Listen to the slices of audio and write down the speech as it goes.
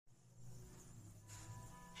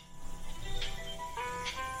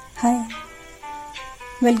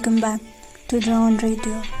Welcome back to Drawn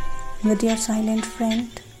Radio with your silent friend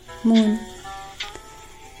Moon.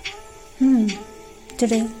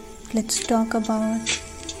 Today let's talk about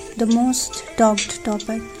the most talked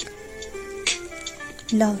topic,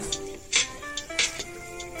 love.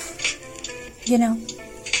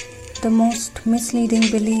 The most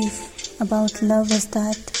misleading belief about love is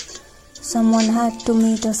that someone had to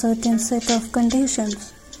meet a certain set of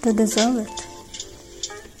conditions to deserve it.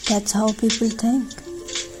 That's how people think.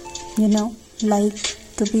 Like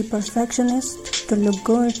to be perfectionist, to look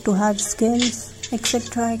good, to have skills,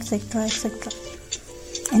 etc., etc., etc.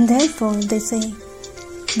 And therefore they say,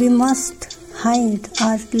 we must hide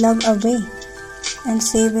our love away and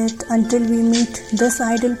save it until we meet this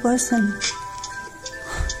ideal person.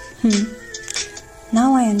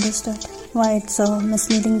 Now I understood why it's a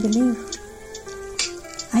misleading belief.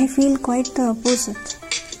 I feel quite the opposite.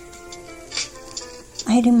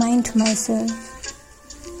 I remind myself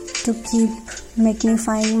to make me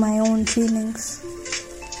find my own feelings.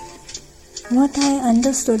 What I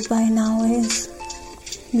understood by now is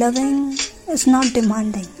loving is not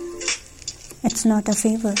demanding. It's not a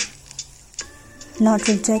favor, not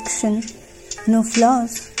rejection, no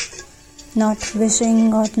flaws, not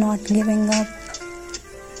wishing or not giving up.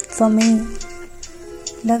 For me,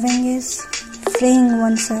 loving is freeing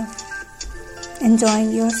oneself,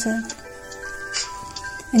 enjoying yourself,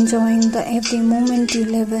 enjoying the every moment you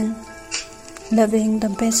live in, loving the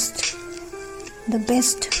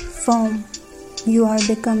best form you are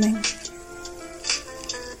becoming.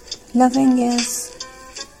 Loving is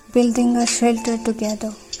building a shelter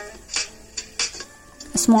together,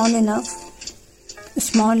 small enough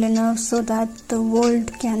so that the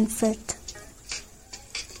world can fit.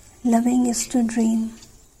 Loving is to dream,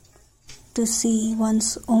 to see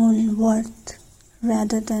one's own worth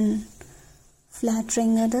rather than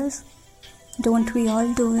flattering others. Don't we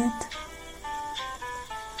all do it?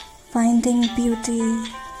 Finding beauty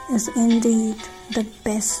is indeed the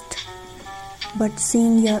best, but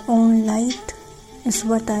seeing your own light is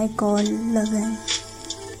what I call loving.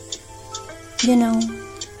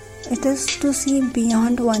 It is to see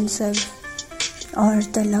beyond oneself or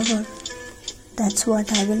the lover. That's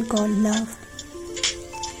what I will call love.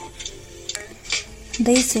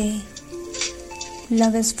 They say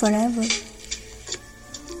love is forever,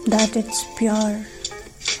 that it's pure,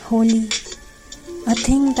 holy, a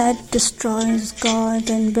thing that destroys God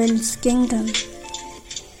and builds kingdom.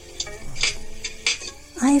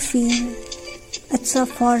 I feel it's a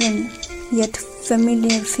foreign yet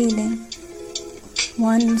familiar feeling.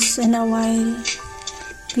 Once in a while,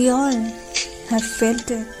 we all have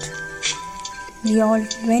felt it. We all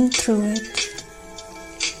went through it.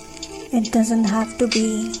 It doesn't have to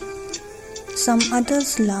be some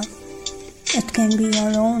other's love. It can be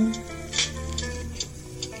your own.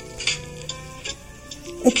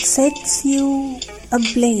 It sets you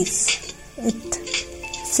ablaze. It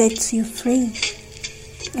sets you free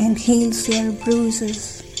and heals your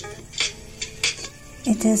bruises.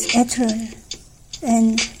 It is ethereal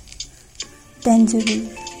and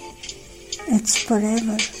tangible. It's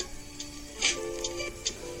forever.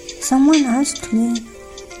 Someone asked me,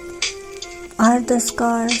 are the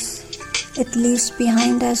scars it leaves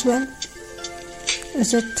behind as well?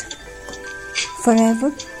 Is it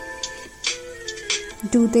forever?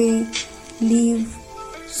 Do they leave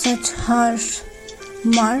such harsh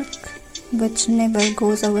mark which never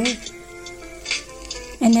goes away?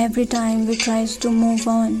 And every time we try to move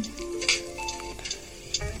on,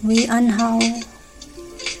 we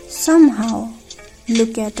somehow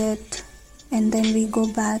look at it, and then we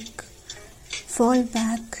fall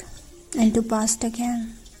back into past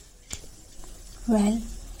again. Well,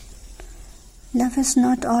 love is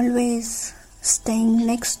not always staying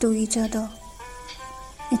next to each other.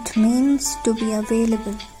 It means to be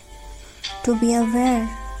available, to be aware,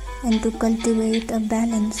 and to cultivate a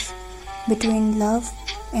balance between love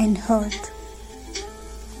and hurt.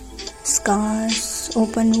 Scars,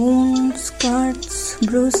 open wounds, cuts,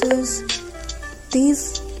 bruises,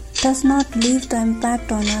 these does not leave the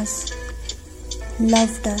impact on us.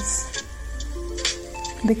 Love does.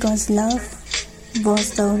 Because love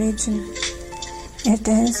was the origin. It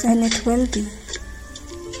is and it will be.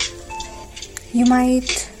 You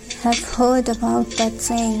might have heard about that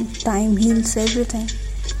saying, time heals everything.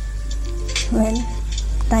 Well,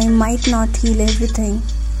 time might not heal everything,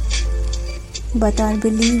 but our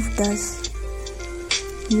belief does.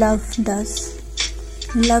 Love does.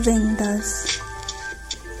 Loving does.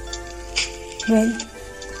 Well,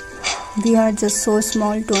 we are just so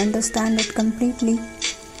small to understand it completely.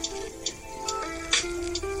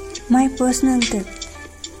 My personal tip: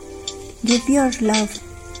 give your love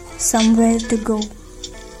somewhere to go,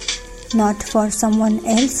 not for someone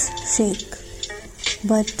else's sake,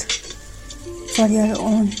 but for your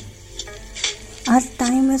own. Our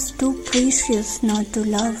time is too precious not to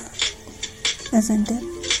love, isn't it?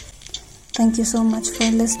 Thank you so much for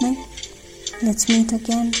listening. Let's meet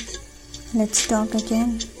again. Let's talk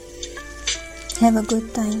again. Have a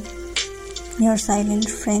good time. Your silent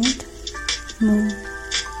friend, Moon.